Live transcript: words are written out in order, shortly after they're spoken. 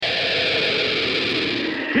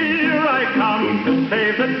come to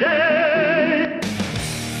save the day.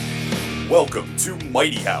 Welcome to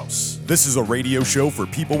Mighty House. This is a radio show for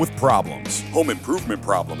people with problems. Home improvement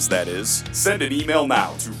problems, that is. Send an email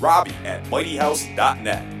now to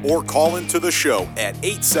robbie@mightyhouse.net or call into the show at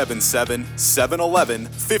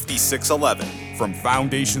 877-711-5611. From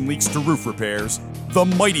foundation leaks to roof repairs, the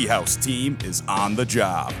Mighty House team is on the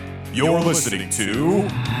job. You're listening to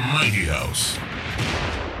Mighty House.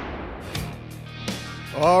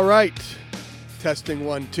 All right. Testing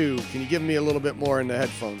 1, 2. Can you give me a little bit more in the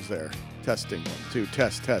headphones there? Testing 1, 2.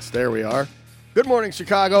 Test. There we are. Good morning,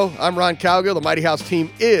 Chicago. I'm Ron Cowgill. The Mighty House team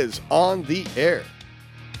is on the air.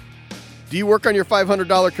 Do you work on your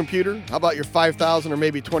 $500 computer? How about your $5,000 or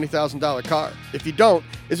maybe $20,000 car? If you don't,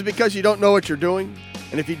 is it because you don't know what you're doing?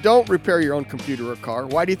 And if you don't repair your own computer or car,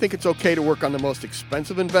 why do you think it's okay to work on the most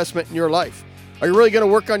expensive investment in your life? Are you really going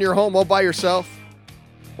to work on your home all by yourself?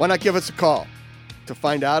 Why not give us a call to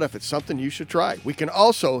find out if it's something you should try? We can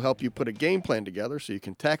also help you put a game plan together so you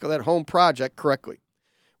can tackle that home project correctly.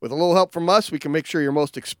 With a little help from us, we can make sure your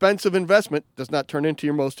most expensive investment does not turn into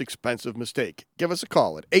your most expensive mistake. Give us a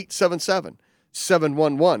call at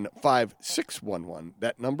 877-711-5611.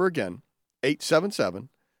 That number again,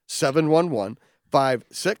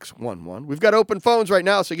 877-711-5611. We've got open phones right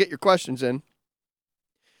now, so get your questions in.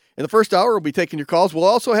 In the first hour, we'll be taking your calls. We'll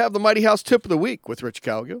also have the Mighty House Tip of the Week with Rich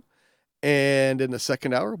Cowgill. And in the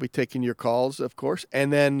second hour, we'll be taking your calls, of course.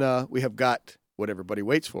 And then we have got what everybody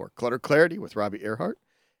waits for, Clutter Clarity with Robbie Earhart.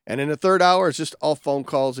 And in the third hour, it's just all phone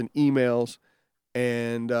calls and emails.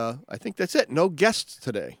 And I think that's it. No guests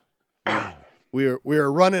today. We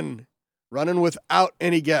are running without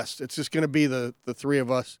any guests. It's just going to be the three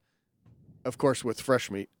of us, of course, with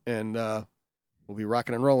Fresh Meat. And we'll be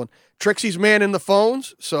rocking and rolling. Trixie's manning the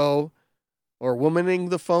phones, or womaning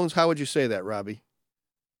the phones. How would you say that, Robbie?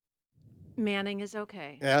 Manning is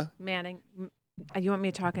okay. Yeah? Manning. You want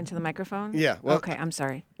me to talk into the microphone? Yeah. Well, okay, I'm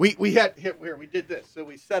sorry. We did this. So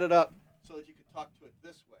we set it up so that you could talk to it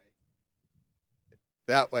this way.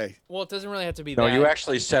 That way. Well, it doesn't really have to be No, that. you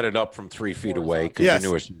actually set it up from 3 feet away because Yes. you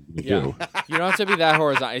knew what you were Yeah. going to do. You don't have to be that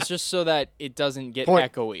horizontal. It's just so that it doesn't get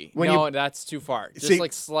Point. echoey. When No, you- that's too far. Just See-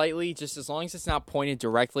 like slightly, just as long as it's not pointed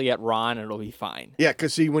directly at Ron, it'll be fine. Yeah,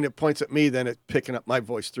 because see, when it points at me, then it's picking up my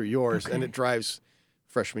voice through yours, and it drives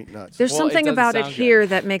Fresh Meat nuts. There's Well, it something doesn't about it sound here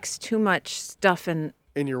that makes too much stuff in.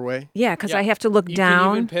 In your way? Yeah, because Yeah. I have to look You can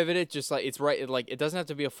down. even pivot it just like it's right. It doesn't have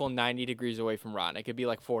to be a full 90 degrees away from Ron. It could be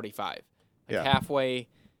like 45, Yeah. halfway.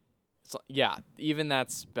 So, yeah, even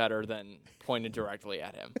that's better than pointed directly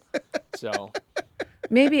at him. So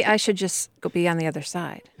Maybe I should just go be on the other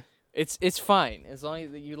side. it's fine as long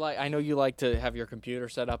as you like. I know you like to have your computer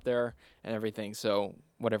set up there and everything. So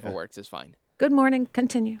whatever works is fine. Good morning.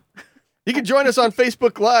 Continue. You can join us on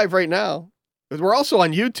Facebook Live right now. We're also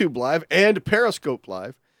on YouTube Live and Periscope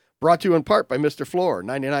Live, brought to you in part by Mr. Floor,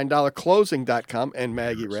 $99closing.com, and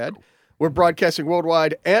Maggie Rad. We're broadcasting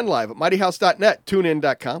worldwide and live at mightyhouse.net,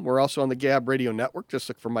 tunein.com. We're also on the Gab Radio Network. Just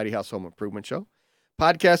look for Mighty House Home Improvement Show.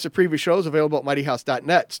 Podcasts of previous shows available at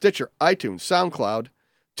mightyhouse.net, Stitcher, iTunes, SoundCloud,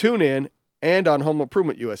 TuneIn, and on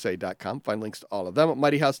homeimprovementusa.com. Find links to all of them at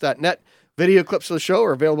mightyhouse.net. Video clips of the show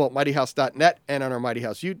are available at mightyhouse.net and on our Mighty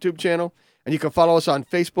House YouTube channel. And you can follow us on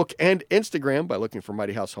Facebook and Instagram by looking for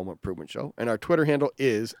Mighty House Home Improvement Show. And our Twitter handle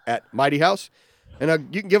is @Mighty House.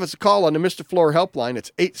 And you can give us a call on the Mr. Floor helpline.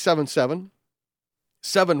 It's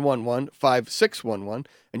 877-711-5611.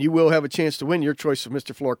 And you will have a chance to win your choice of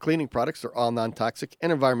Mr. Floor cleaning products. They're all non-toxic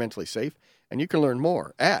and environmentally safe. And you can learn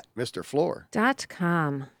more at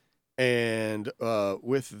MrFloor.com. And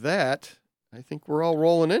with that, I think we're all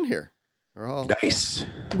rolling in here. We're all Nice.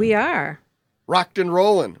 We are. rocked and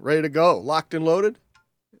rolling, ready to go. Locked and loaded?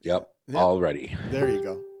 Yep. Yep. All ready. There you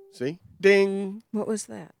go. See? Ding. What was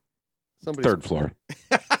that? Somebody's Third floor.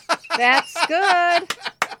 That's good.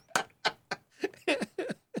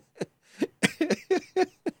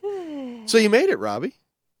 So you made it, Robbie.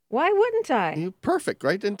 Why wouldn't I? You perfect,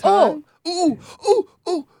 right in time. Ooh.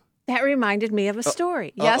 That reminded me of a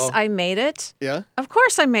story. Yes, I made it. Yeah. Of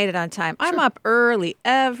course I made it on time. I'm up early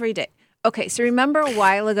every day. Okay, so remember a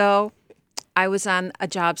while ago, I was on a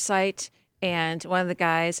job site and one of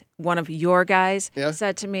your guys Yeah.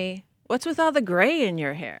 said to me, "What's with all the gray in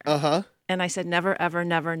your hair?" Uh-huh. And I said, never, ever,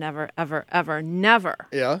 never, never, ever, ever, never.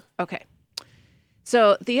 Yeah. Okay.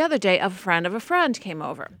 So the other day, a friend of a friend came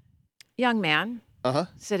over. Young man, Uh-huh.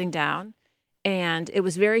 sitting down, and it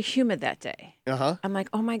was very humid that day. Uh-huh. I'm like,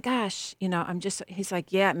 oh my gosh, he's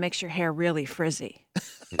like, yeah, it makes your hair really frizzy.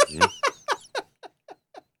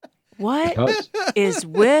 What is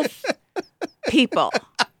with people?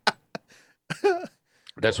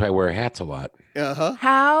 That's why I wear hats a lot. Uh-huh.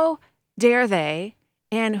 How dare they?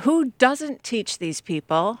 And who doesn't teach these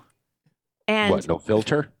people? And What? No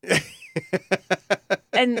filter?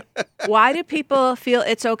 and why do people feel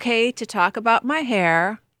it's okay to talk about my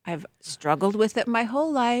hair? I've struggled with it my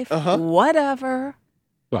whole life. Whatever.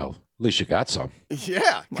 Well, at least you got some.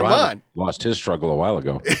 Yeah, come Ron on. Lost his struggle a while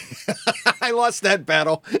ago. I lost that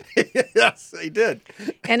battle. Yes, I did.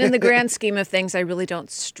 And in the grand scheme of things, I really don't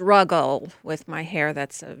struggle with my hair.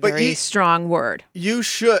 That's a But very you- strong word. You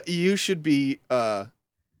should be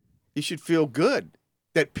you should feel good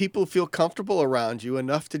that people feel comfortable around you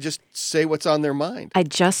enough to just say what's on their mind. I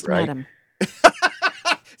just Right. met him.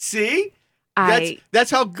 See? I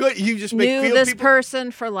That's how good you just make knew feel this people.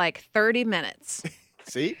 person for like 30 minutes.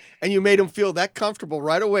 See? And you made them feel that comfortable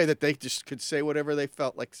right away that they just could say whatever they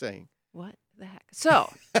felt like saying. What the heck?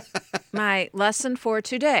 So, my lesson for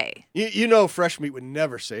today. You know Fresh Meat would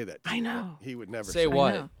never say that. I know. He would never Say say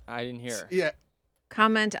what? know. I didn't hear. Yeah,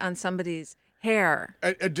 Comment on somebody's hair.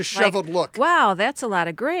 a disheveled look. Wow, that's a lot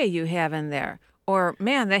of gray you have in there. Or,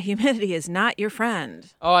 man, that humidity is not your friend.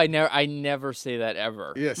 Oh, I never say that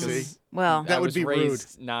ever. Yeah, see? 'Cause Well, That I would was be rude.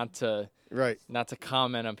 raised not to Right.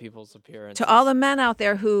 comment on people's appearance. to all the men out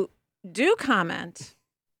there who do comment,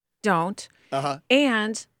 don't. Uh-huh.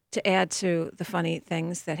 And to add to the funny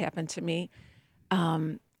things that happened to me,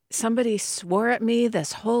 somebody swore at me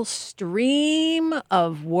this whole stream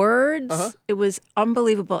of words. Uh-huh. It was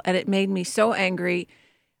unbelievable, and it made me so angry.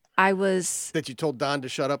 I was That you told Don to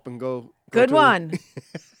shut up and go. good to- one,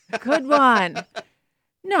 good one.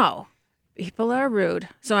 No, people are rude,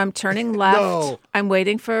 so I'm turning left. No. I'm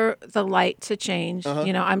waiting for the light to change. Uh-huh.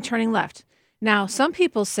 You know, I'm turning left. Now, some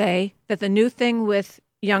people say that the new thing with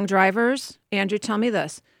young drivers, Andrew, tell me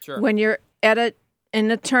this. Sure. When you're in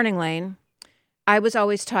the turning lane, I was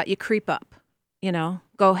always taught you creep up, you know,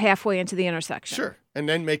 go halfway into the intersection. Sure. And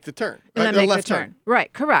then make the turn. And then make the left turn.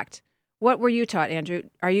 Right, correct. What were you taught, Andrew?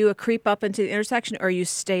 Are you a creep up into the intersection or you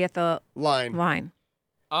stay at the Line. line?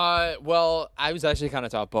 Well, I was actually kind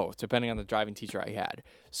of taught both, depending on the driving teacher I had.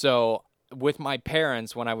 So with my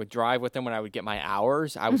parents, when I would drive with them, when I would get my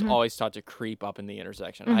hours, I was always taught to creep up in the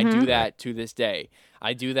intersection. I do that to this day.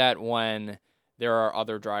 I do that when there are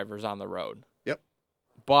other drivers on the road. Yep.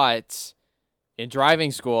 But in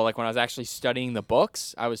driving school, like when I was actually studying the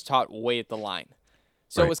books, I was taught wait at the line.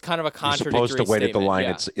 So Right. it was kind of a You're contradictory supposed to wait at the statement, line.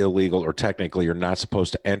 yeah. It's illegal, or technically, you're not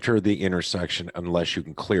supposed to enter the intersection unless you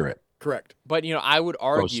can clear it. Correct. But, you know, I would So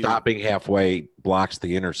argue. stopping halfway blocks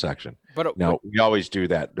the intersection. But Now, we always do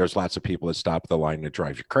that. There's lots of people that stop at the line that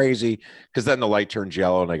drives you crazy because then the light turns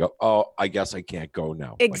yellow and they go, oh, I guess I can't go now.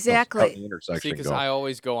 Like, they'll Exactly. stop the see, intersection because go. I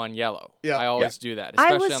always go on yellow. Yeah. I always do that, I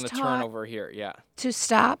especially was on the taught- turn over here. Yeah.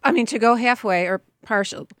 To go halfway or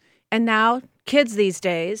partial. And now kids these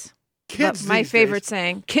days, Kids. my these favorite days-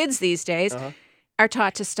 saying, kids these days Uh-huh. are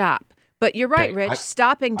taught to stop. But you're right, Okay, Rich. I-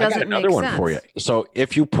 Stopping I got doesn't another make one sense. for you. So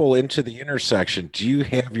if you pull into the intersection, do you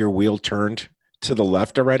have your wheel turned to the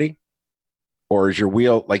left already? Or is your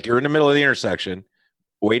wheel, like you're in the middle of the intersection,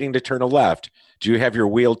 waiting to turn a left? Do you have your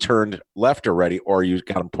wheel turned left already, or you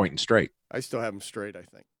got them pointing straight? I still have them straight, I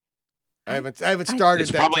think. I haven't started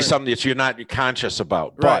It's that probably turn. something that you're not conscious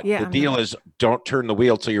about. Right. But Yeah, the I'm deal is don't turn the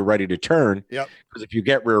wheel till you're ready to turn. Yep. Because if you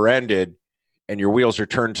get rear-ended and your wheels are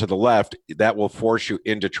turned to the left, that will force you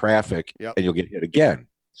into traffic Yep. and you'll get hit again.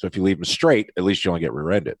 So if you leave them straight, at least you only get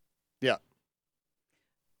rear-ended.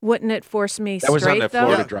 Wouldn't it force me That was on straight the though?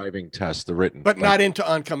 Florida Yeah. driving test, the written. But like, not into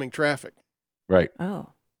oncoming traffic. right. Oh,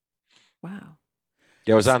 wow.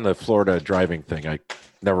 Yeah, it was on the Florida driving thing. I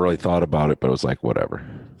never really thought about it, but it was like, whatever.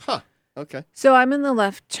 Huh. Okay. So I'm in the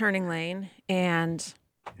left turning lane and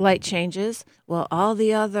light changes. Well, all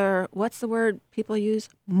the other, what's the word people use?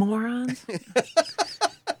 Morons?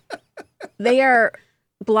 They are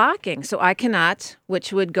blocking. So I cannot,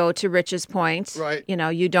 which would go to Rich's point. Right. You know,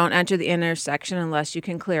 you don't enter the intersection unless you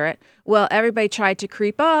can clear it. Well, everybody tried to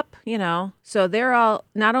creep up, you know. So they're all,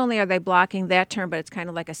 not only are they blocking that turn, but it's kind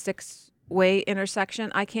of like a 6-way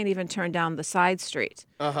intersection. I can't even turn down the side street.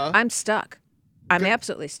 Uh-huh. I'm stuck. I'm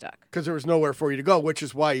absolutely stuck. Because there was nowhere for you to go, which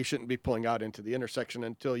is why you shouldn't be pulling out into the intersection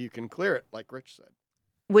until you can clear it, like Rich said.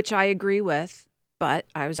 Which I agree with, but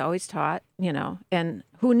I was always taught, you know, and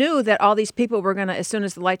who knew that all these people were going to, as soon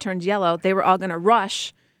as the light turned yellow, they were all going to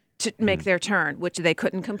rush to make their turn, which they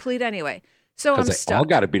couldn't complete anyway. So I'm Because they stuck. all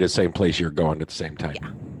got to be the same place you're going at the same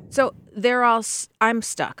time. So they're all, I'm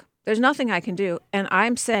stuck. There's nothing I can do, and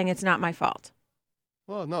I'm saying it's not my fault.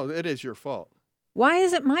 Well, no, it is your fault Why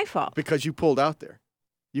is it my fault? because you pulled out there.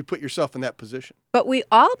 You put yourself in that position. But we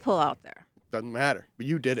all pull out there. Doesn't matter. But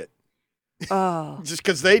you did it. Oh. Just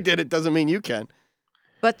because they did it doesn't mean you can.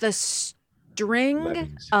 But the string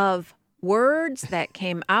Leggings. of words that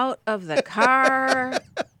came out of the car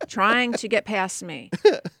trying to get past me.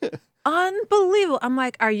 Unbelievable. I'm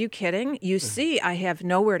like, are you kidding? You see, I have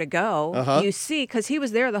nowhere to go. Uh-huh. You see, because he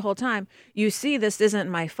was there the whole time. You see, this isn't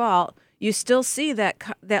my fault. You still see that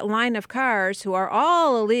line of cars who are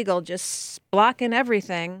all illegal, just blocking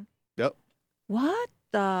everything. Yep. What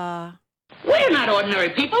the? We're not ordinary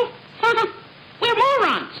people. We're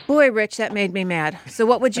morons. Boy, Rich, that made me mad. So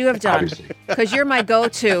what would you have done? Obviously. Because you're my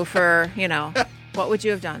go-to for, what would you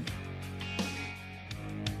have done?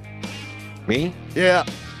 Me? Yeah.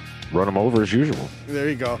 Run them over as usual. There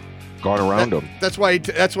you go. Going around them. That's why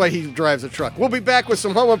he drives a truck. We'll be back with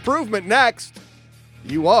some home improvement next.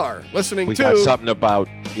 You are listening We to got something about,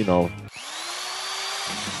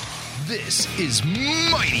 This is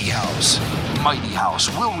Mighty House. Mighty House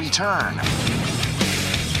will return.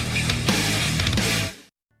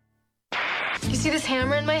 You see this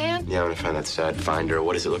hammer in my hand? Yeah, I'm gonna find that stud finder.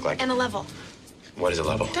 What does it look like? And a level. What is a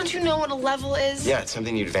level? Don't you know what a level is? Yeah, it's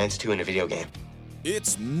something you advance to in a video game.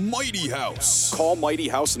 It's Mighty House. Call Mighty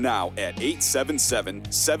House now at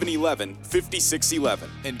 877-711-5611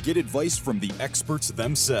 and get advice from the experts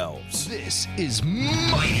themselves. This is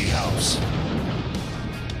Mighty House.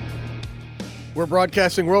 We're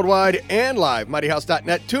broadcasting worldwide and live.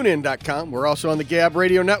 MightyHouse.net, TuneIn.com. We're also on the Gab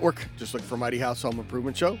Radio Network. Just look for Mighty House Home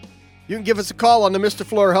Improvement Show. You can give us a call on the Mr.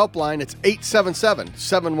 Floor helpline. It's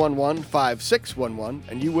 877-711-5611,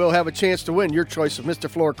 and you will have a chance to win your choice of Mr.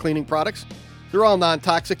 Floor cleaning products. They're all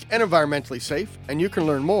non-toxic and environmentally safe, and you can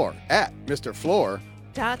learn more at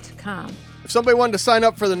MrFloor.com. If somebody wanted to sign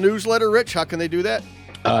up for the newsletter, Rich, how can they do that?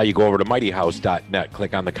 You go over to mightyhouse.net,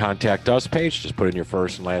 click on the Contact Us page, just put in your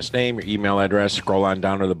first and last name, your email address, scroll on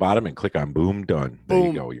down to the bottom, and click on Boom, done. There Boom.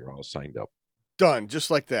 you go. You're all signed up. Done, just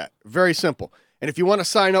like that. Very simple. And if you want to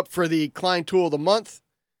sign up for the Klein Tool of the Month,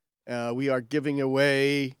 we are giving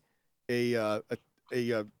away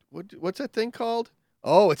what's that thing called?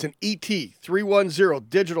 Oh, it's an ET310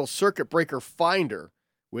 digital circuit breaker finder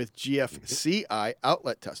with GFCI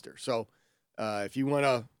outlet tester. So if you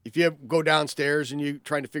go downstairs and you're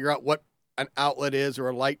trying to figure out what an outlet is or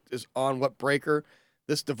a light is on what breaker,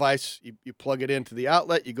 this device, you plug it into the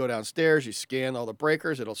outlet, you go downstairs, you scan all the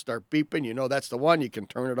breakers, it'll start beeping. You know that's the one, you can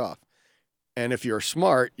turn it off. And if you're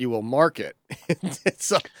smart, you will mark it.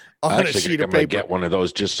 It's on a sheet of paper. I'm going to get one of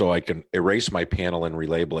those just so I can erase my panel and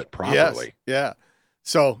relabel it properly. Yes, yeah.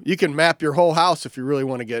 So you can map your whole house if you really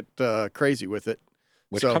want to get crazy with it.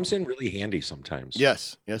 Which comes in really handy sometimes.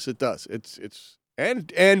 Yes, it does. It's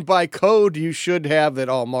and by code you should have it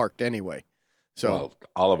all marked anyway. So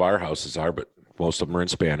all of our houses are, but most of them are in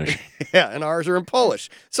Spanish. Yeah, and ours are in Polish.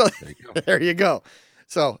 So there you go.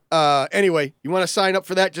 So anyway, you want to sign up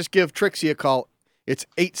for that? Just give Trixie a call. It's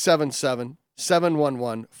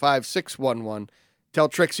 877-711-5611. Tell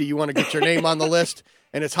Trixie you want to get your name on the list.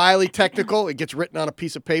 And it's highly technical. It gets written on a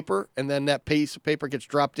piece of paper, and then that piece of paper gets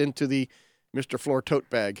dropped into the Mr. Floor tote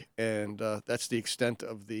bag. And that's the extent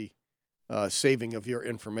of the saving of your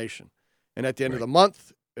information. And at the end of the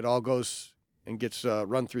month, it all goes and gets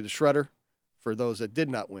run through the shredder for those that did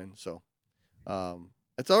not win. So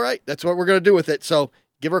that's all right. That's what we're going to do with it. So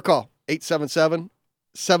give her a call,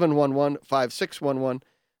 877-711-5611,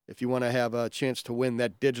 if you want to have a chance to win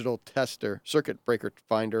that digital tester, circuit breaker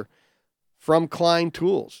finder, from Klein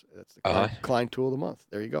Tools. That's the Klein Tool of the Month.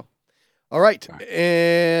 There you go. All right.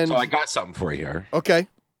 And so I got something for you here. Okay.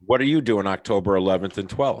 What are you doing October 11th and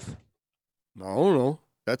 12th? No.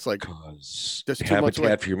 That's like just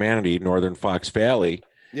Habitat for Humanity, Northern Fox Valley,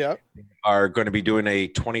 are going to be doing a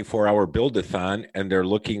 24-hour build-a-thon, and they're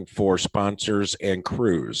looking for sponsors and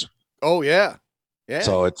crews. Oh, yeah. Yeah.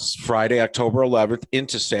 So it's Friday, October 11th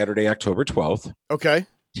into Saturday, October 12th. Okay.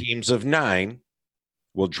 Teams of 9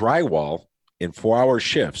 will drywall in 4-hour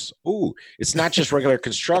shifts. Ooh, it's not just regular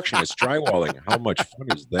construction, it's drywalling. How much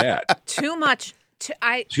fun is that? Too much. Too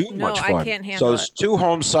much fun. I can't handle So there's 2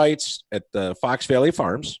 home sites at the Fox Valley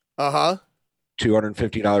Farms. $250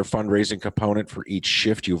 fundraising component for each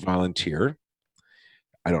shift you volunteer.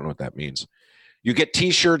 I don't know what that means. You get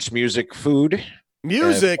T-shirts, music, food.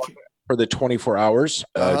 Music? For the 24 hours.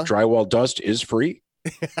 Drywall dust is free.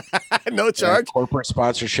 No charge. Corporate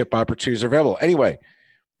sponsorship opportunities are available. Anyway,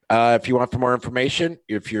 if you want for more information,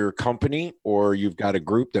 if you're a company or you've got a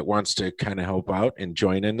group that wants to kind of help out and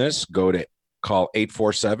join in this, call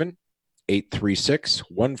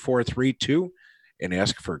 847-836-1432 and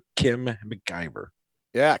ask for Kim McGyver.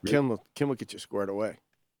 Yeah, Kim will get you squared away.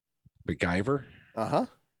 McGyver? Uh-huh.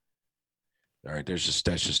 All right, that's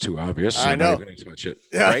just too obvious. I know. I'm not even gonna touch it.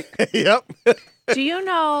 Yeah. Right? Yep. Do you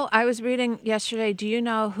know, I was reading yesterday, do you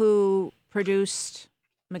know who produced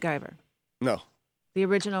MacGyver? No. The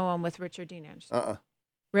original one with Richard Dean Anderson.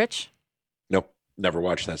 Rich? Nope, never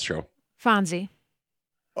watched that show. Fonzie.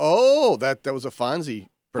 Oh, that was a Fonzie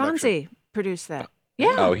production. Fonzie produced that.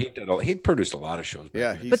 Yeah. Oh, he produced a lot of shows.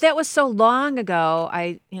 Yeah, but that was so long ago.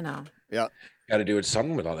 Yeah. Got to do it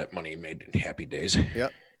something with all that money he made in Happy Days. Yeah.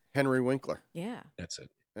 Henry Winkler. Yeah. That's it.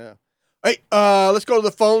 Yeah. Hey, let's go to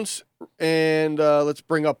the phones and let's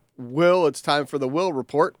bring up Will. It's time for the Will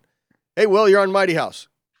Report. Hey, Will, you're on Mighty House.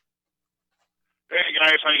 Hey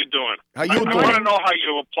guys, how you doing? How you I doing? want to know how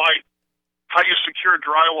you secure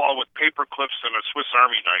drywall with paper clips and a Swiss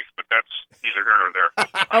Army knife, but that's neither here nor there.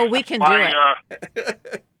 Oh, we can do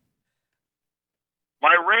it.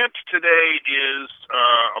 My rant today is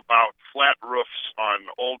about flat roofs on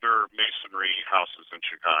older masonry houses in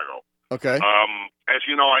Chicago. Okay. As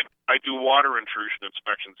you know, I do water intrusion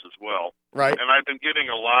inspections as well. Right. And I've been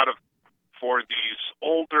getting a lot of, for these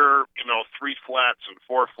older, 3 flats and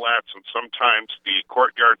 4 flats, and sometimes the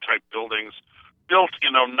courtyard type buildings built,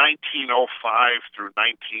 1905 through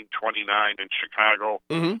 1929 in Chicago.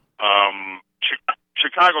 Mm-hmm.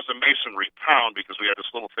 Chicago's a masonry town because we had this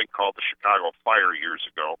little thing called the Chicago Fire years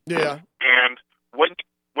ago. Yeah. And when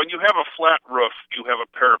you have a flat roof, you have a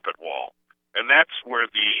parapet wall, and that's where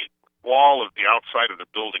the wall of the outside of the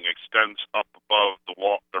building extends up above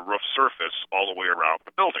the roof surface all the way around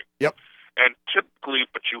the building. Yep. And typically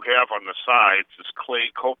what you have on the sides is clay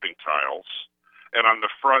coping tiles, and on the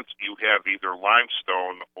front you have either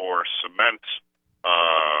limestone or cement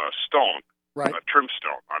stone, right, trim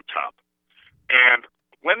stone on top. And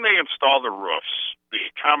when they install the roofs, the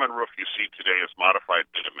common roof you see today is modified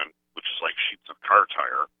bitumen, which is like sheets of car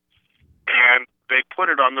tire, and they put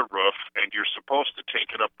it on the roof, and you're supposed to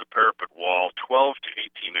take it up the parapet wall 12 to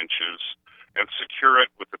 18 inches and secure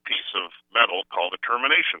it with a piece of metal called a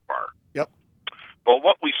termination bar. Yep. But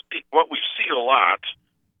what we see a lot,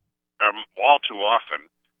 all too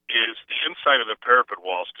often, is the inside of the parapet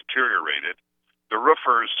wall is deteriorated. The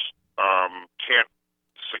roofers can't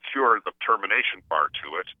secure the termination bar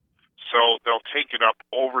to it, so they'll take it up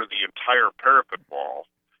over the entire parapet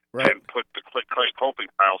wall, right, and put the clay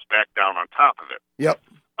coping tiles back down on top of it. Yep.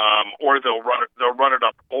 Or they'll run it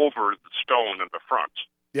up over the stone in the front,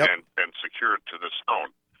 yep, and secure it to the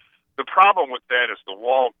stone. The problem with that is the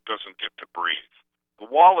wall doesn't get to breathe. The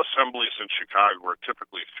wall assemblies in Chicago are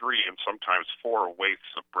typically 3 and sometimes 4 weights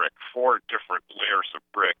of brick, 4 different layers of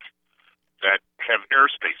brick that have air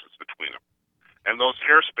spaces between them. And those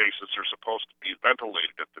air spaces are supposed to be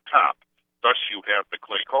ventilated at the top. Thus, you have the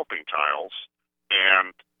clay coping tiles,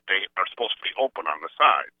 and they are supposed to be open on the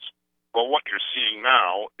sides. But what you're seeing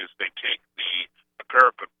now is they take the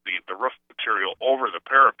parapet, the roof material over the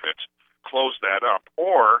parapet, close that up,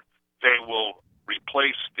 or they will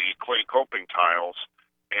replace the clay coping tiles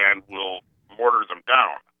and will mortar them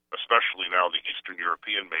down. Especially now the Eastern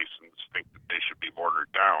European masons think that they should be mortared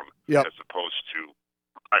down, yep, as opposed to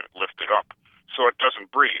lifted up, so it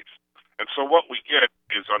doesn't breathe. And so what we get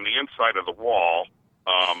is on the inside of the wall,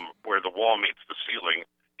 where the wall meets the ceiling,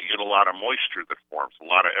 you get a lot of moisture that forms, a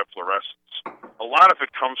lot of efflorescence. A lot of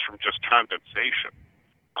it comes from just condensation.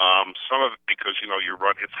 Some of it because,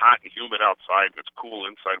 it's hot and humid outside and it's cool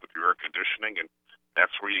inside with your air conditioning, and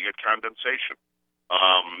that's where you get condensation.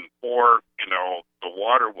 Or, the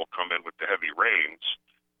water will come in with the heavy rains,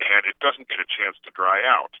 and it doesn't get a chance to dry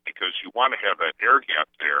out because you want to have that air gap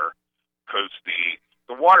there, because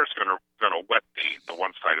the water's going to wet the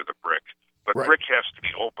one side of the brick, but right, brick has to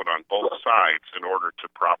be open on both sides in order to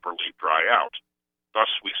properly dry out. Thus,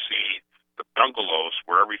 we see the bungalows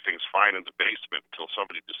where everything's fine in the basement until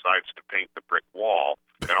somebody decides to paint the brick wall,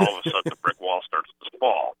 and all of a sudden the brick wall starts to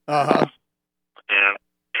fall. Uh-huh. And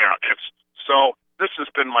so this has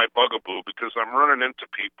been my bugaboo because I'm running into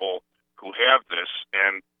people who have this,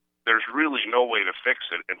 and there's really no way to fix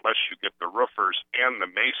it unless you get the roofers and the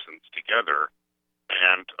masons together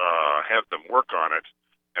and have them work on it.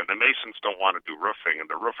 And the masons don't want to do roofing, and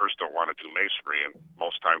the roofers don't want to do masonry, and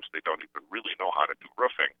most times they don't even really know how to do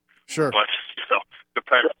roofing. Sure. But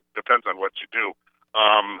depends on what you do.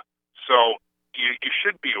 So you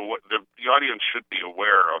should be the audience should be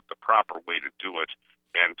aware of the proper way to do it,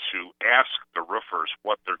 and to ask the roofers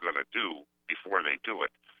what they're going to do before they do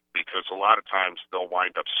it, because a lot of times they'll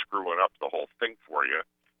wind up screwing up the whole thing for you.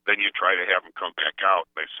 Then you try to have them come back out,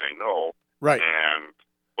 and they say no. Right. And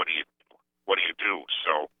what do you do?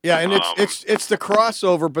 So yeah, and it's the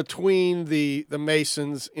crossover between the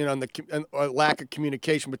masons, and the lack of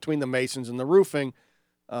communication between the masons and the roofing,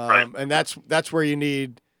 right, and that's where you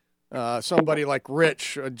need somebody like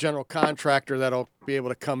Rich, a general contractor, that'll be able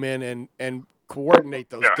to come in and coordinate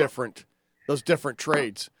those different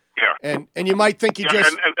trades. Yeah. And you might think he just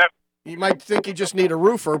and that, you might think you just need a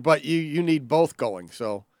roofer, but you need both going.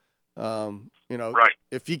 So, Right.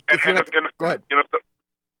 If you And go ahead.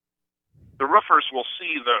 The roofers will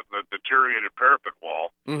see the deteriorated parapet wall,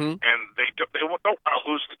 Mm-hmm. and they don't want to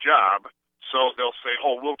lose the job, so they'll say,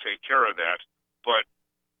 "Oh, we'll take care of that," but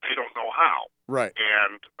they don't know how. Right.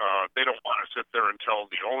 And they don't want to sit there and tell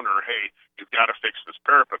the owner, "Hey, you've got to fix this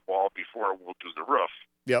parapet wall before we'll do the roof."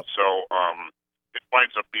 Yep. So it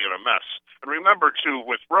winds up being a mess. And remember, too,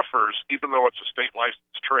 with roofers, even though it's a state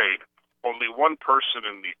licensed trade, only one person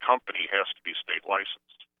in the company has to be state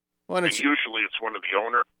licensed. Well, And usually it's one of the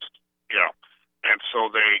owners. Yeah. And so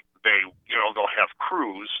they'll have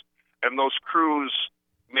crews, and those crews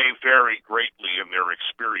may vary greatly in their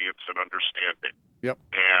experience and understanding. Yep.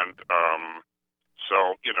 And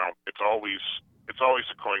so it's always a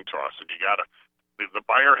coin toss, and the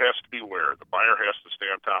buyer has to be aware. The buyer has to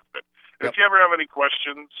stay on top of it. And if you ever have any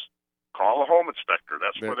questions, call a home inspector.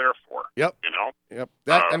 That's what they're for. Yep. Yep.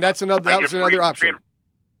 That's another option.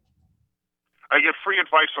 I get free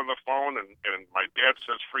advice on the phone, and my dad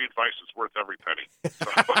says free advice is worth every penny. So.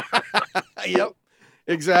 Yep,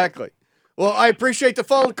 exactly. Well, I appreciate the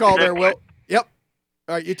phone call there, Will. Yep.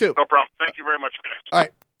 All right, you too. No problem. Thank you very much, guys. All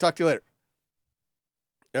right, talk to you later.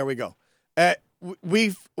 There we go.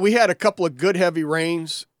 We had a couple of good heavy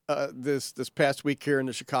rains this past week here in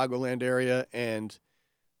the Chicagoland area, and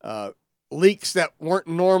leaks that weren't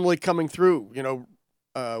normally coming through.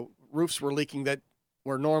 Roofs were leaking that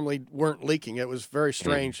normally weren't leaking. It was very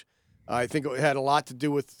strange. I think it had a lot to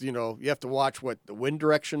do with, you have to watch what the wind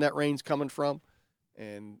direction that rain's coming from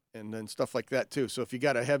and then stuff like that too. So if you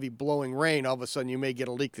got a heavy blowing rain, all of a sudden you may get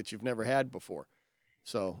a leak that you've never had before.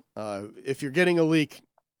 So if you're getting a leak,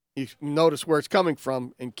 you notice where it's coming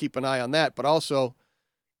from and keep an eye on that, but also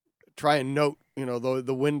try and note,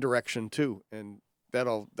 the wind direction too. And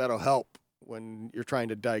that'll help when you're trying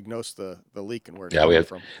to diagnose the leak and where it's coming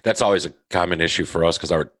from. That's always a common issue for us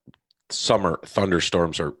because our summer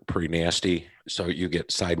thunderstorms are pretty nasty. So you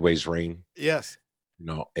get sideways rain. Yes.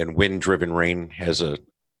 And wind-driven rain has a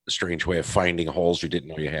strange way of finding holes you didn't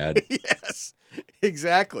know you had. Yes,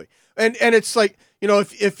 exactly. And it's like,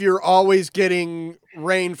 if you're always getting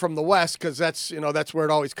rain from the west, because that's where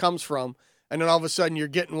it always comes from, and then all of a sudden you're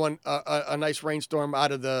getting a nice rainstorm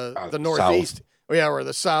out of the northeast. South. Or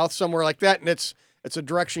the south, somewhere like that, and it's a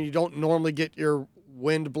direction you don't normally get your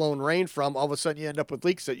wind-blown rain from. All of a sudden, you end up with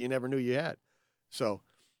leaks that you never knew you had. So,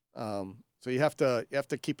 you have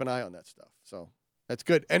to keep an eye on that stuff. So that's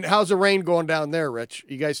good. And how's the rain going down there, Rich?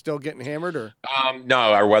 You guys still getting hammered, or?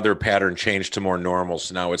 No, our weather pattern changed to more normal.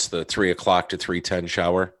 So now it's the 3:00 to 3:10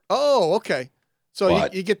 shower. Oh, okay. So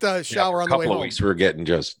you get the shower on the way home. A couple of weeks, we're getting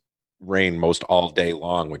just rain most all day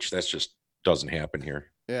long, which that just doesn't happen here.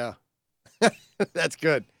 Yeah. That's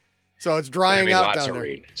good. So it's drying out down there.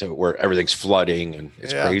 Rain. So where everything's flooding and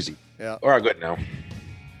it's crazy. Yeah. We're all good now.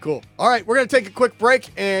 Cool. All right, we're going to take a quick break,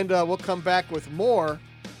 and we'll come back with more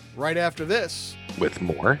right after this. With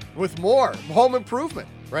more home improvement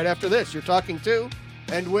right after this. You're talking to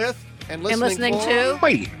and with and listening to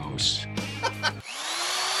Mighty House.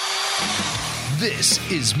 This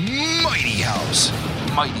is Mighty House.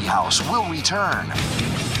 Mighty House will return.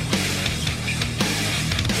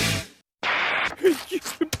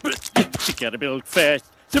 You gotta build fast.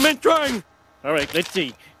 Cement drawing! Alright, let's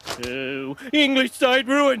see. English side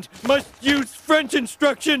ruined. Must use French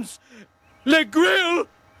instructions. Le Grill?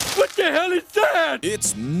 What the hell is that?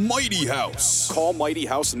 It's Mighty House. Call Mighty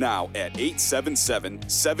House now at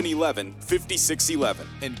 877-711-5611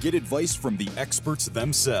 and get advice from the experts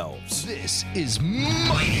themselves. This is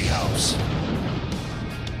Mighty House.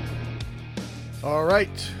 All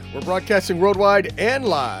right, we're broadcasting worldwide and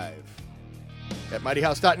live at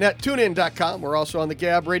mightyhouse.net, tunein.com. We're also on the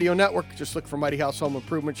Gab Radio Network. Just look for Mighty House Home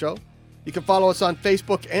Improvement Show. You can follow us on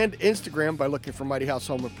Facebook and Instagram by looking for Mighty House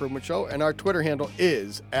Home Improvement Show, and our Twitter handle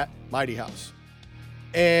is @MightyHouse.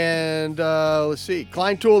 And let's see,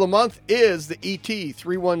 Klein Tool of the Month is the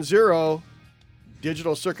ET310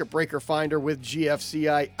 Digital Circuit Breaker Finder with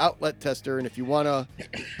GFCI Outlet Tester. And if you want to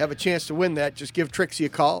have a chance to win that, just give Trixie a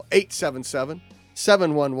call,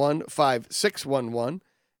 877-711-5611.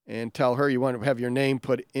 And tell her you want to have your name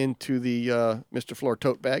put into the Mr. Floor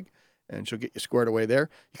tote bag, and she'll get you squared away there.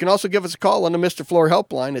 You can also give us a call on the Mr. Floor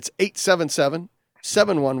helpline. It's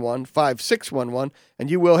 877-711-5611,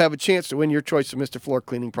 and you will have a chance to win your choice of Mr. Floor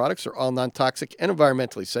cleaning products. They're all non-toxic and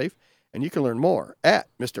environmentally safe, and you can learn more at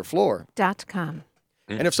MrFloor.com.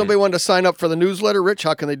 And if somebody wanted to sign up for the newsletter, Rich,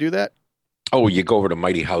 how can they do that? Oh, you go over to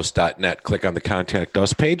mightyhouse.net, click on the Contact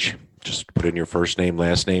Us page. Just put in your first name,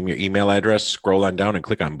 last name, your email address, scroll on down, and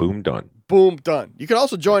click on Boom Done. Boom Done. You can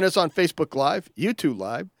also join us on Facebook Live, YouTube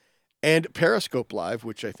Live, and Periscope Live,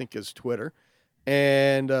 which I think is Twitter.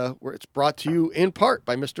 And where it's brought to you in part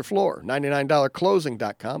by Mr. Floor,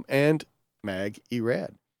 $99closing.com, and Mag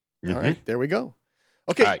Erad. All right, there we go.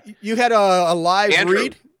 Okay, right. You had a live Andrew,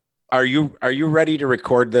 read. Are you ready to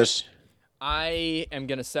record this? I am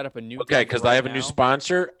going to set up a new. Okay, because I have a new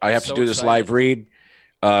sponsor. I have to do this excited. live read.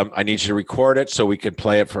 I need you to record it so we can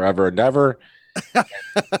play it forever and ever.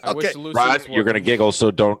 Okay, Rod, you're going to giggle, so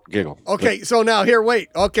don't giggle. Okay, so now here, wait.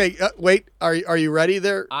 Okay, wait. Are you ready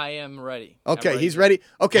there? I am ready. Okay, he's ready.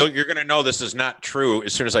 Okay, So you're going to know this is not true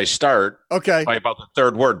as soon as I start. Okay. By about the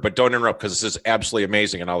third word, but don't interrupt because this is absolutely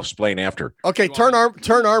amazing, and I'll explain after. Okay, turn our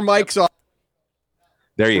mics off.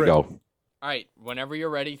 There you go. All right, whenever you're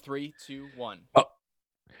ready, 3, 2, 1.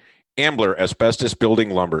 Ambler asbestos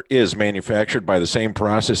building lumber is manufactured by the same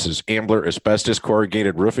process as Ambler asbestos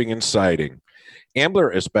corrugated roofing and siding.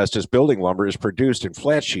 Ambler asbestos building lumber is produced in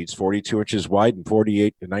flat sheets 42 inches wide and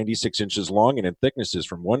 48 to 96 inches long and in thicknesses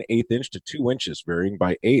from 1/8 inch to 2 inches, varying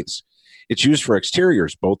by eighths. It's used for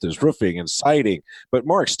exteriors, both as roofing and siding, but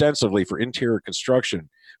more extensively for interior construction,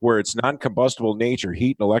 where its non-combustible nature,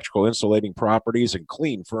 heat and electrical insulating properties, and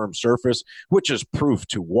clean, firm surface, which is proof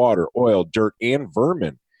to water, oil, dirt, and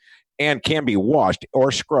vermin, and can be washed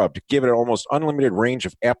or scrubbed, give it an almost unlimited range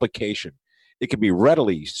of application. It can be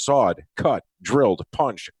readily sawed, cut, drilled,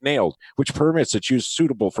 punched, nailed, which permits its use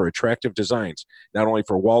suitable for attractive designs, not only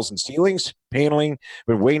for walls and ceilings, paneling,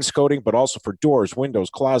 and wainscoting, but also for doors,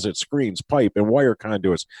 windows, closets, screens, pipe and wire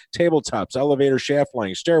conduits, tabletops, elevator shaft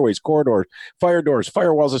linings, stairways, corridors, fire doors,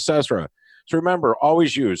 firewalls, etc. So remember,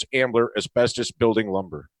 always use Ambler asbestos building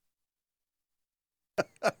lumber.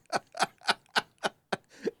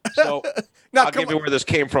 So Now, I'll give you where this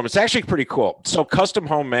came from. It's actually pretty cool. So Custom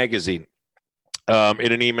Home Magazine,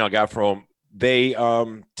 in an email I got from, they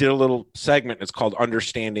did a little segment. It's called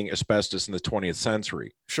Understanding Asbestos in the 20th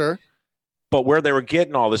Century. Sure. But where they were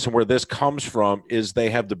getting all this and where this comes from is they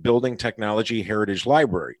have the Building Technology Heritage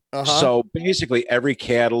Library. So basically every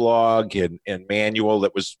catalog and manual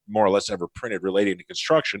that was more or less ever printed relating to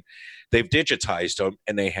construction, they've digitized them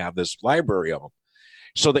and they have this library of them.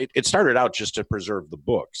 So it started out just to preserve the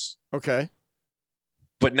books. Okay.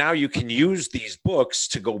 But now you can use these books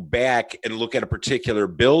to go back and look at a particular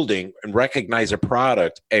building and recognize a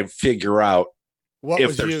product and figure out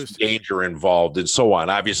if there's danger involved and so on.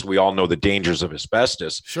 Obviously, we all know the dangers of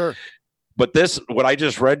asbestos. Sure. But what I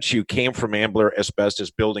just read to you came from Ambler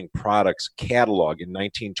Asbestos Building Products catalog in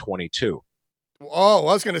 1922. Oh,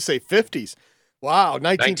 I was going to say 50s. Wow,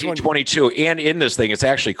 1922. And in this thing, it's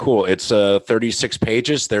actually cool. It's 36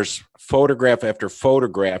 pages. There's photograph after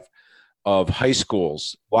photograph of high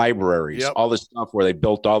schools, libraries, all this stuff where they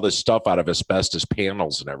built all this stuff out of asbestos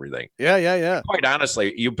panels and everything. Yeah. Quite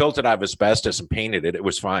honestly, you built it out of asbestos and painted it. It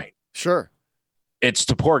was fine. Sure. It's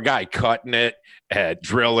the poor guy cutting it,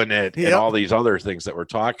 drilling it, and all these other things that we're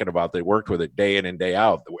talking about. They worked with it day in and day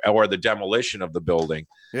out, or the demolition of the building.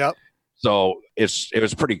 Yep. So it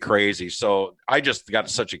was pretty crazy. So I just got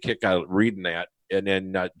such a kick out of reading that. And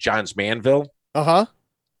then Johns Manville.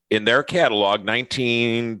 In their catalog,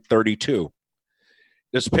 1932,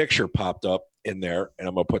 this picture popped up in there, and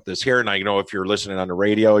I'm going to put this here. And I know if you're listening on the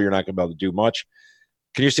radio, you're not going to be able to do much.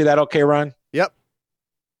 Can you see that okay, Ron? Yep.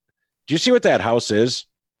 Do you see what that house is,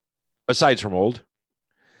 aside from old?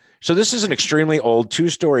 So this is an extremely old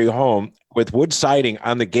 2-story home with wood siding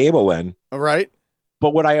on the gable end. All right. But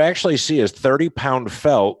what I actually see is 30-pound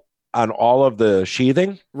felt on all of the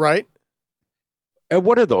sheathing. Right. And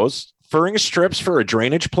what are those? Furring strips for a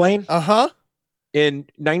drainage plane? In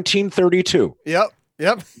 1932. Yep.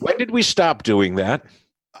 When did we stop doing that?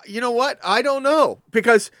 You know what? I don't know,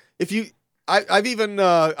 because I've even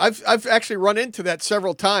I've actually run into that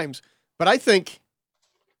several times, but I think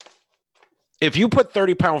if you put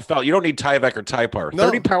 30-pound felt, you don't need Tyvek or Typar.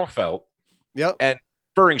 No. 30-pound felt. Yep. And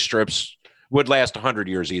furring strips would last 100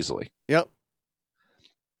 years easily. Yep.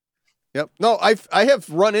 No, I have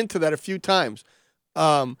run into that a few times.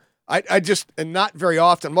 I just, and not very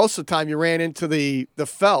often. Most of the time you ran into the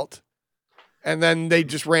felt, and then they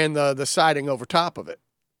just ran the siding over top of it.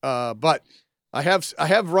 But I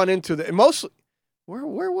have run into the mostly.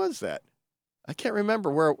 Where was that? I can't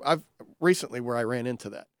remember where I ran into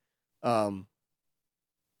that.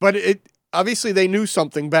 But it obviously they knew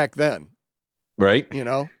something back then, right? You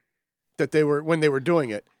know, that when they were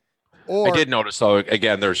doing it. Or, I did notice though.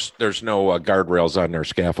 Again, there's no guardrails on their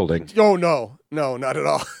scaffolding. Oh no, not at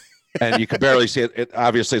all. And you can barely see it.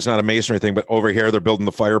 Obviously, it's not a masonry thing, but over here they're building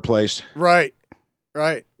the fireplace. Right.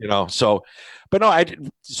 You know, but no,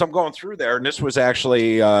 so I'm going through there, and this was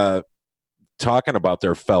actually talking about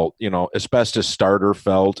their felt. You know, asbestos starter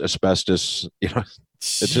felt, asbestos. You know,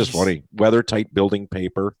 It's just funny. Weather-tight building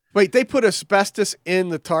paper. Wait, they put asbestos in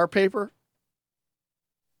the tar paper?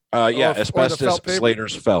 Yeah, or the asbestos felt paper?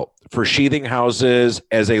 Slater's felt. For sheathing houses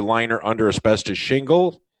as a liner under asbestos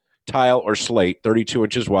shingle, tile, or slate, 32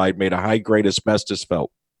 inches wide, made a high-grade asbestos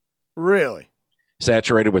felt. Really?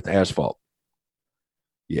 Saturated with asphalt.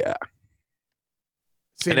 Yeah.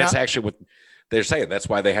 See, and that's actually what they're saying. That's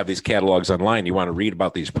why they have these catalogs online. You want to read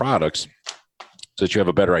about these products so that you have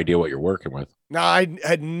a better idea what you're working with. Now, I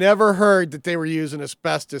had never heard that they were using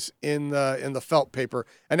asbestos in the felt paper.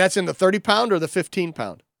 And that's in the 30-pound or the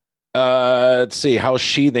 15-pound? Let's see. House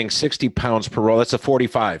sheathing, 60 pounds per roll. That's a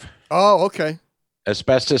 45. Oh, okay.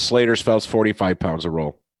 Asbestos Slater's felt's 45 pounds a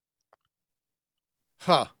roll.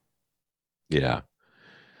 Huh. Yeah.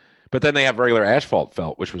 But then they have regular asphalt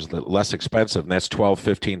felt, which was less expensive, and that's 12,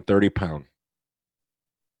 15, 30 pound.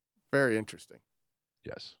 Very interesting.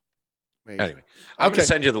 Yes. Amazing. Anyway, I'm going to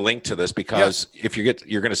send you the link to this because if you're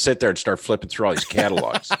going to sit there and start flipping through all these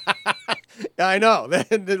catalogs. I know.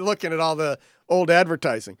 They're looking at all the old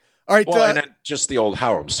advertising. All right. Well, and then just the old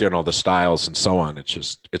homes, the styles and so on.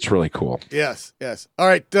 It's really cool. Yes. All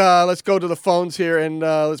right. Let's go to the phones here and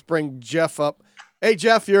let's bring Jeff up. Hey,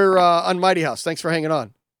 Jeff, you're on Mighty House. Thanks for hanging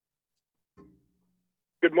on.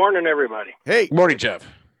 Good morning, everybody. Hey. Good morning, Jeff.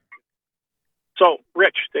 So,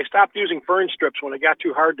 Rich, they stopped using fern strips when it got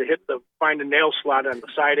too hard to find a nail slot on the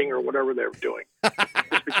siding or whatever they were doing. It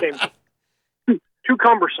just became too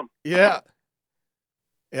cumbersome. Yeah.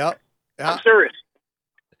 I'm serious.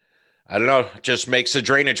 I don't know. It just makes the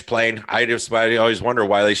drainage plane. I always wonder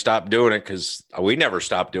why they stopped doing it because we never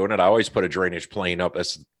stopped doing it. I always put a drainage plane up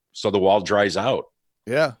so the wall dries out.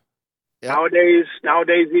 Yeah. Nowadays,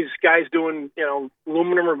 these guys doing,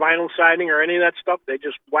 aluminum or vinyl siding or any of that stuff, they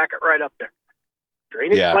just whack it right up there.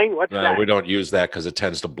 Drainage plane? What's that? We don't use that because it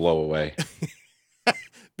tends to blow away.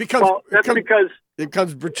 because it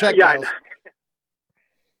comes projectiles.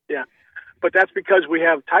 Yeah. But that's because we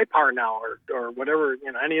have Typar now or whatever,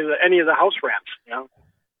 any of the house wraps,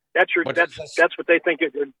 That's what they think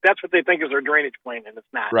is their drainage plane, and it's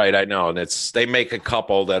not. Right, I know, and they make a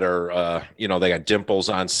couple that are, they got dimples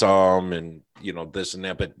on some, and this and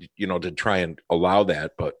that, but to try and allow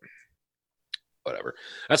that, but whatever.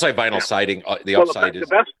 That's why vinyl siding. The upside is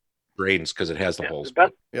drains because it has the holes.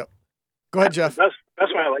 Yep. Go ahead, Jeff. The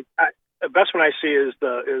best one I see is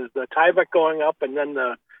the Tyvek going up, and then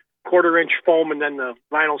the 1/4-inch foam, and then the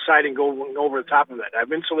vinyl siding going over the top of it.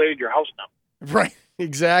 I've insulated your house now. Right.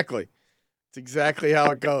 Exactly. It's exactly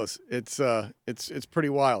how it goes. It's pretty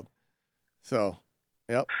wild. So,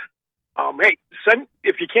 yep. Hey,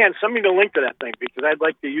 if you can, send me the link to that thing because I'd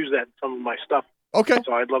like to use that in some of my stuff. Okay.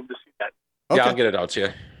 So I'd love to see that. Okay. Yeah, I'll get it out to you.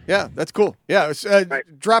 Yeah, that's cool. Yeah,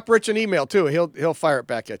 drop Rich an email too. He'll fire it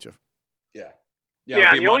back at you. Yeah.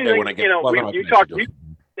 The only thing,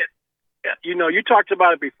 you talked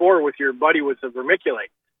about it before with your buddy with the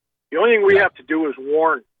vermiculite. The only thing we have to do is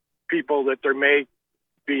warn people that there may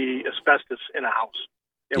be asbestos in a house,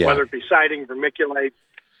 whether it be siding, vermiculite,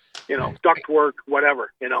 ductwork,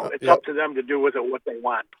 whatever. It's up to them to do with it what they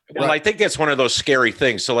want. Well, I think that's one of those scary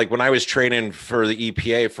things. So, like when I was training for the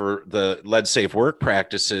EPA for the lead safe work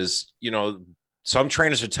practices, some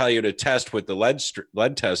trainers would tell you to test with the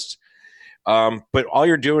lead tests, but all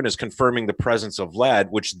you're doing is confirming the presence of lead,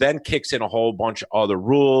 which then kicks in a whole bunch of other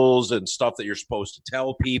rules and stuff that you're supposed to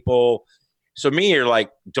tell people. So you're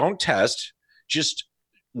like, don't test, just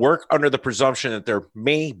work under the presumption that there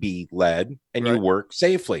may be lead and you work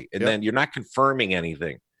safely. And then you're not confirming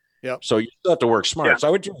anything. Yep. So you still have to work smart. So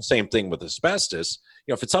I would do the same thing with asbestos.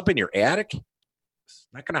 If it's up in your attic, it's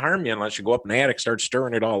not going to harm you unless you go up in the attic, start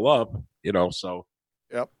stirring it all up, so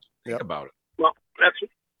think about it. Well,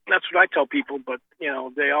 that's what I tell people, but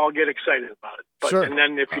they all get excited about it. But sure. And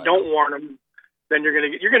then if you don't warn them, then you're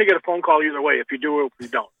gonna get a phone call either way if you do or if you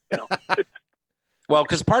don't. Well,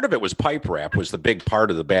 because part of it was pipe wrap was the big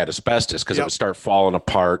part of the bad asbestos because it would start falling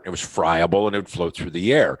apart. It was friable and it would float through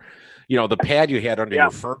the air. The pad you had under your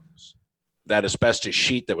furnace, that asbestos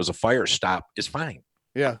sheet that was a fire stop is fine.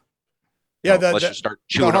 Yeah. Yeah. Unless you start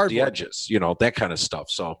chewing up the edges, that kind of stuff.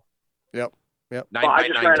 So. Yep.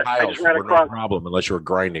 9x9 tiles were no problem unless you were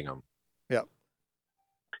grinding them. Yep.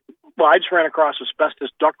 Well, I just ran across asbestos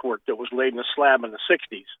ductwork that was laid in a slab in the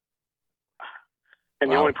 60s. And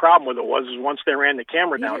the only problem with it was once they ran the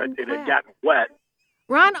camera down, it had gotten wet.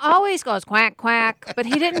 Ron always goes quack, quack, but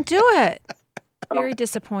he didn't do it. Very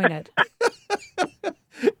disappointed.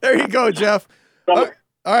 There you go, Jeff. All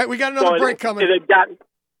right, we got another break coming. It had gotten...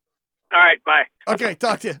 All right, bye. Okay,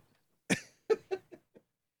 talk to you.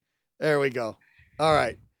 There we go. All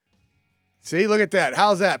right. See, look at that.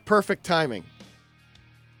 How's that? Perfect timing.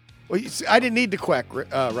 Well, you see, I didn't need to quack,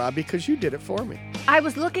 Rob, because you did it for me. I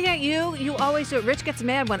was looking at you. You always do it. Rich gets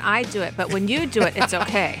mad when I do it, but when you do it, it's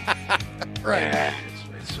okay. Right. Yeah,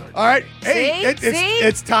 All right. Hey, See?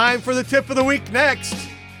 it's time for the tip of the week next.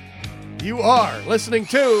 You are listening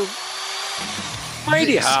to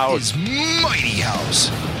Mighty This House. is Mighty House.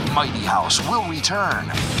 Mighty House will return.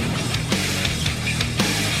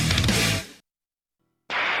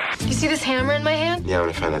 You see this hammer in my hand? Yeah, I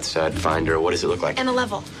want to find that stud. Finder. What does it look like? And a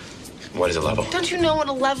level. What is a level? Don't you know what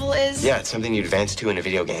a level is? Yeah, it's something you advance to in a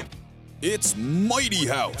video game. It's Mighty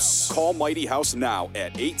House. Call Mighty House now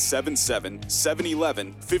at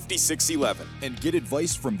 877-711-5611 and get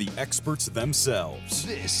advice from the experts themselves.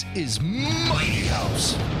 This is Mighty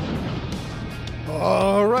House.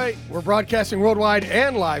 All right. We're broadcasting worldwide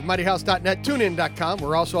and live. MightyHouse.net, TuneIn.com.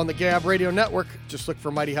 We're also on the Gab Radio Network. Just look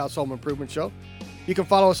for Mighty House Home Improvement Show. You can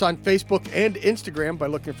follow us on Facebook and Instagram by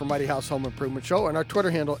looking for Mighty House Home Improvement Show, and our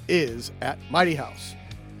Twitter handle is @MightyHouse.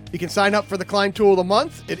 You can sign up for the Klein Tool of the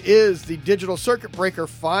Month. It is the digital circuit breaker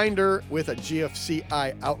finder with a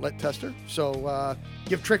GFCI outlet tester. So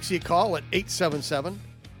give Trixie a call at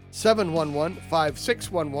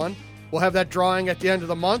 877-711-5611. We'll have that drawing at the end of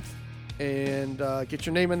the month, and get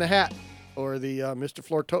your name in the hat or the Mr.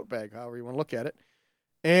 Floor tote bag, however you want to look at it.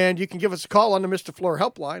 And you can give us a call on the Mr. Floor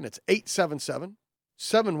helpline. It's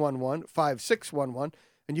 877-711-5611.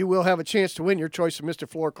 And you will have a chance to win your choice of Mr.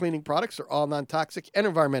 Floor cleaning products. They're all non-toxic and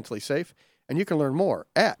environmentally safe. And you can learn more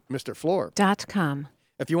at MrFloor.com.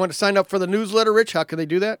 If you want to sign up for the newsletter, Rich, how can they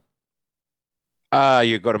do that?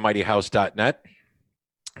 You go to mightyhouse.net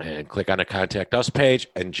and click on the Contact Us page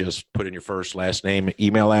and just put in your first, last name,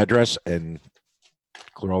 email address, and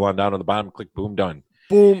scroll on down to the bottom, click boom, done.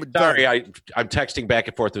 Boom, Sorry, done. I'm texting back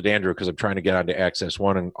and forth with Andrew because I'm trying to get onto Access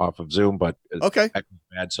One and off of Zoom, but okay,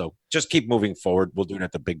 bad. So just keep moving forward. We'll do it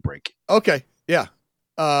at the big break. Okay, yeah,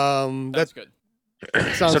 That's good.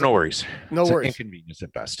 So no worries. No It's an worries. inconvenience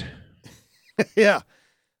at best. Yeah,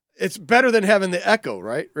 it's better than having the echo,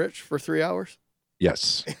 right, Rich, for 3 hours?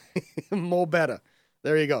 Yes. Mo better.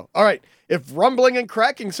 There you go. All right. If rumbling and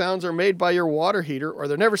cracking sounds are made by your water heater, or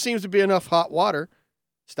there never seems to be enough hot water,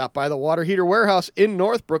 stop by the Water Heater Warehouse in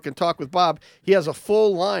Northbrook and talk with Bob. He has a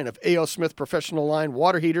full line of A.O. Smith professional line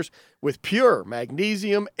water heaters with pure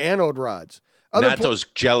magnesium anode rods. Not those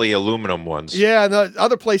jelly aluminum ones. Yeah, and the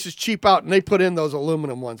other places cheap out, and they put in those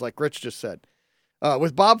aluminum ones, like Rich just said.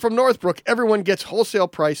 With Bob from Northbrook, everyone gets wholesale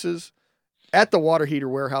prices at the Water Heater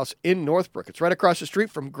Warehouse in Northbrook. It's right across the street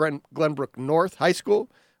from Glenbrook North High School,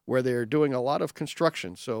 where they're doing a lot of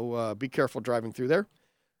construction. So be careful driving through there.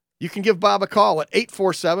 You can give Bob a call at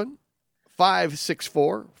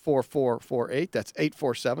 847-564-4448. That's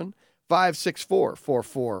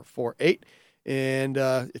 847-564-4448. And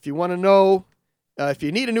if you want to know if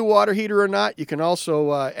you need a new water heater or not, you can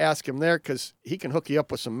also ask him there because he can hook you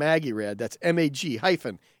up with some Maggie-Rad. That's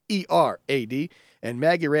MAG-ERAD. And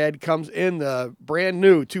Maggie-Rad comes in the brand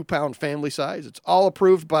new 2-pound family size. It's all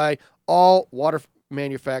approved by all water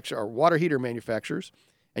heater manufacturers.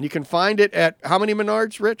 And you can find it at how many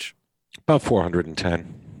Menards, Rich? About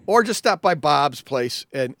 410. Or just stop by Bob's place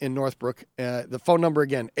in Northbrook. The phone number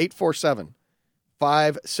again,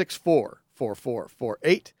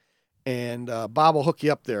 847-564-4448. And Bob will hook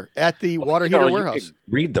you up there at the Water Heater Warehouse. You can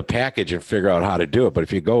read the package and figure out how to do it. But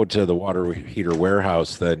if you go to the Water Heater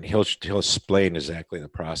Warehouse, then he'll explain exactly the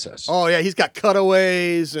process. Oh, yeah. He's got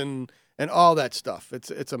cutaways and all that stuff.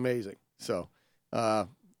 It's amazing. So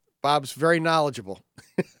Bob's very knowledgeable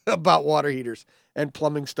about water heaters and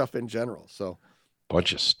plumbing stuff in general. So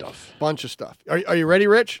bunch of stuff. Are you ready,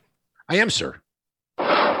 Rich? I am, sir.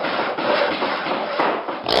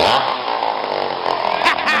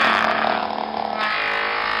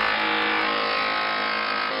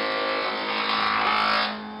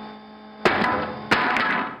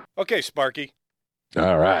 Okay, Sparky.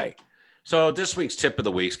 All right. So this week's tip of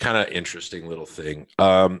the week is kind of interesting little thing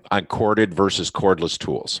on corded versus cordless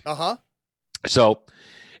tools. Uh-huh. So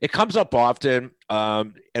it comes up often,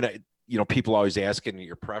 and people always asking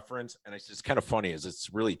your preference, and it's kind of funny is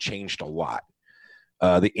it's really changed a lot.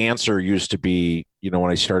 The answer used to be,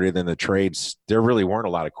 when I started in the trades, there really weren't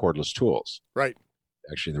a lot of cordless tools. Right.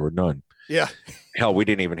 Actually, there were none. Yeah. Hell, we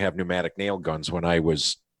didn't even have pneumatic nail guns when I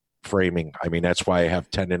was framing. I mean, that's why I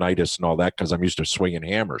have tendonitis and all that, because I'm used to swinging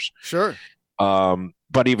hammers. Sure.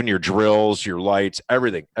 But even your drills, your lights,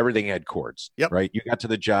 everything had cords. Yep. Right. You got to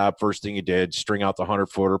the job. First thing you did, string out the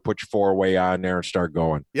 100-footer, put your 4-way on there and start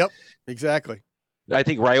going. Yep. Exactly. I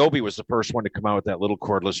think Ryobi was the first one to come out with that little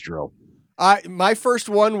cordless drill. My first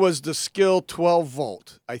one was the Skill 12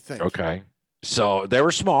 volt, I think. Okay. So they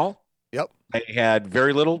were small. Yep. They had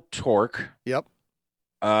very little torque. Yep.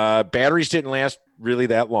 Batteries didn't last really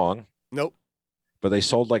that long. Nope. But they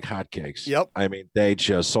sold like hotcakes. Yep. I mean, they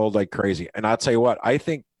just sold like crazy. And I'll tell you what,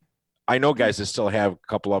 I know guys that still have a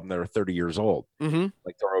couple of them that are 30 years old. Mm-hmm.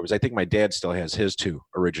 Like Thorovers. I think my dad still has his 2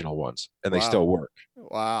 original ones, and they Wow. still work.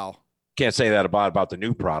 Wow. Can't say that about the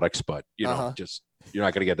new products, but you know, Uh-huh. just you're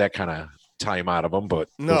not going to get that kind of time out of them. But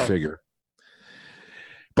No. go figure.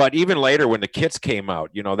 But even later, when the kits came out,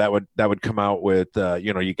 you know, that would come out with,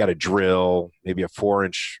 you know, you got a drill, maybe a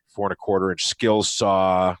 4-inch, 4 1/4-inch skill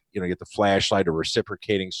saw. You know, you get the flashlight, a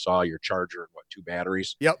reciprocating saw, your charger, and 2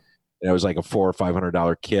 batteries. Yep. And it was like a $400 or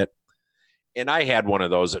 $500 kit. And I had one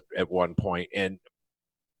of those at one point, and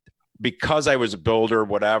because I was a builder,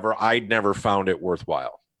 whatever, I'd never found it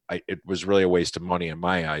worthwhile. It was really a waste of money in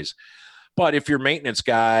my eyes. But if you're a maintenance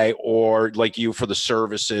guy or like you for the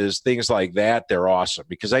services, things like that, they're awesome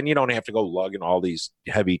because then you don't have to go lugging all these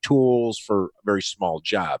heavy tools for a very small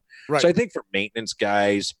job. Right. So I think for maintenance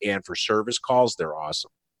guys and for service calls, they're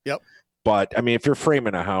awesome. Yep. But I mean, if you're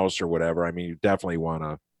framing a house or whatever, I mean, you definitely want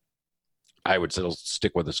to, I would still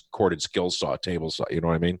stick with a corded skill saw, table saw. You know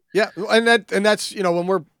what I mean? Yeah. And that's, you know, when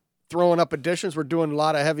we're throwing up additions, we're doing a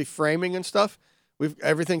lot of heavy framing and stuff.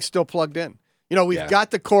 Everything's still plugged in. You know, we've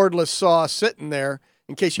got the cordless saw sitting there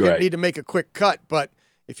in case you need to make a quick cut. But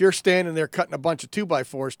if you're standing there cutting a bunch of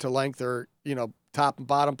 2x4s to length or, you know, top and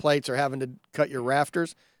bottom plates or having to cut your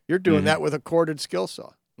rafters, you're doing that with a corded skill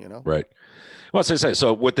saw, you know? Right. Well, as I say,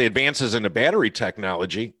 so with the advances in the battery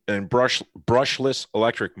technology and brushless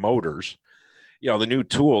electric motors, you know, the new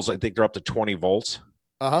tools, I think they're up to 20 volts.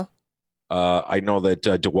 Uh-huh. I know that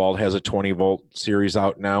DeWalt has a 20-volt series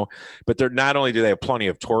out now, but they're not only do they have plenty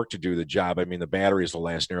of torque to do the job, I mean, the batteries will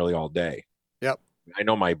last nearly all day. Yep. I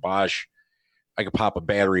know my Bosch, I could pop a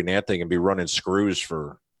battery in that thing and be running screws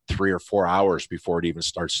for 3 or 4 hours before it even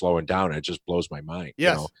starts slowing down. And it just blows my mind.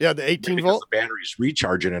 Yes. You know? Yeah, the 18-volt. The batteries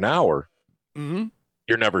recharge in an hour. Mm-hmm.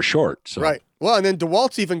 You're never short. So. Right. Well, and then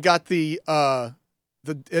DeWalt's even got they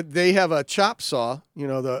have a chop saw, you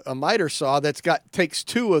know, a miter saw takes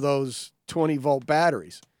 2 of those 20-volt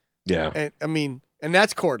batteries. Yeah. And I mean, and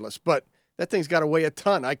that's cordless, but that thing's got to weigh a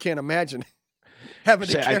ton. I can't imagine having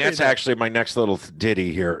to carry and that's that. actually my next little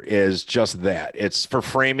ditty here is just that. It's for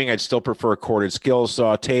framing. I'd still prefer a corded skill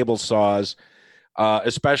saw, table saws,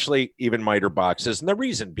 especially even miter boxes. And the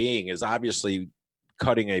reason being is obviously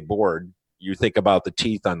cutting a board, you think about the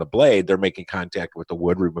teeth on the blade, they're making contact with the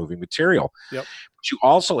wood, removing material. Yep. But you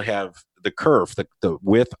also have the curve, the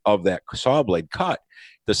width of that saw blade cut.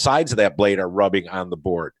 The sides of that blade are rubbing on the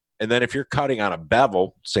board. And then if you're cutting on a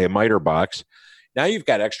bevel, say a miter box, now you've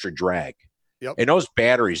got extra drag. Yep. And those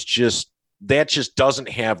batteries just doesn't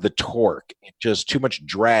have the torque. It's just too much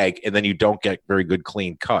drag, and then you don't get very good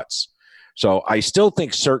clean cuts. So I still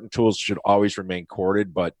think certain tools should always remain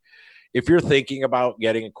corded, but if you're thinking about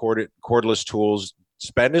getting a cordless tools,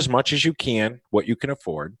 spend as much as you can, what you can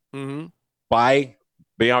afford. Mm-hmm.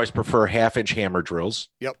 We always prefer 1/2-inch hammer drills.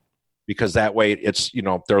 Yep. Because that way it's, you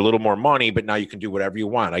know, they're a little more money, but now you can do whatever you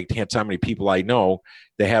want. I can't tell how many people I know,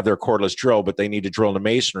 they have their cordless drill, but they need to drill into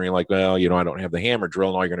masonry. Like, well, you know, I don't have the hammer drill,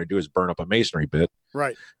 and all you're going to do is burn up a masonry bit.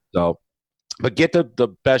 Right. So, but get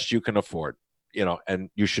the best you can afford, you know, and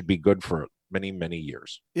you should be good for many, many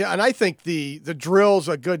years. Yeah, and I think the drill's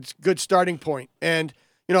a good starting point. And,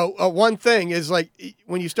 you know, one thing is like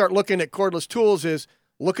when you start looking at cordless tools is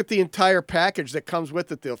look at the entire package that comes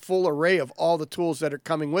with it, the full array of all the tools that are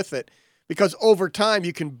coming with it, because over time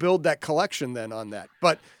you can build that collection then on that.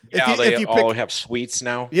 But if you all have suites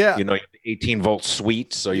now. Yeah. You know, 18-volt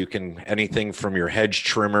suites, so you can anything from your hedge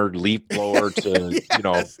trimmer, leaf blower to, yes. you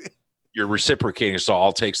know, your reciprocating saw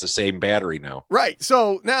all takes the same battery now. Right.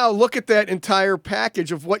 So now look at that entire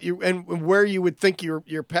package of what you and where you would think your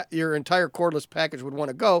entire cordless package would want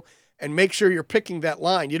to go, and make sure you're picking that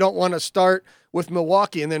line. You don't want to start with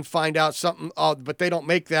Milwaukee and then find out something, but they don't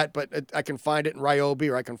make that, but I can find it in Ryobi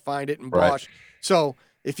or I can find it in Bosch. Right. So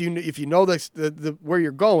if you know the where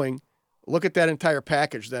you're going, look at that entire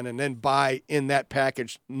package then, and then buy in that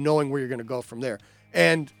package, knowing where you're going to go from there.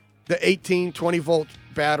 And the 18, 20-volt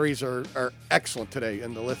batteries are excellent today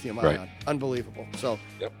in the lithium ion. Right. Unbelievable. So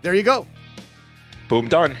There you go. Boom,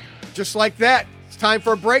 done. Just like that. It's time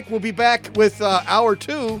for a break. We'll be back with hour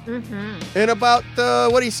 2 in about,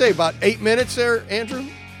 what do you say, about 8 minutes there, Andrew?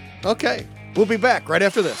 Okay. We'll be back right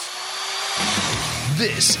after this.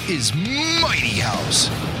 This is Mighty House.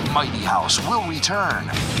 Mighty House will return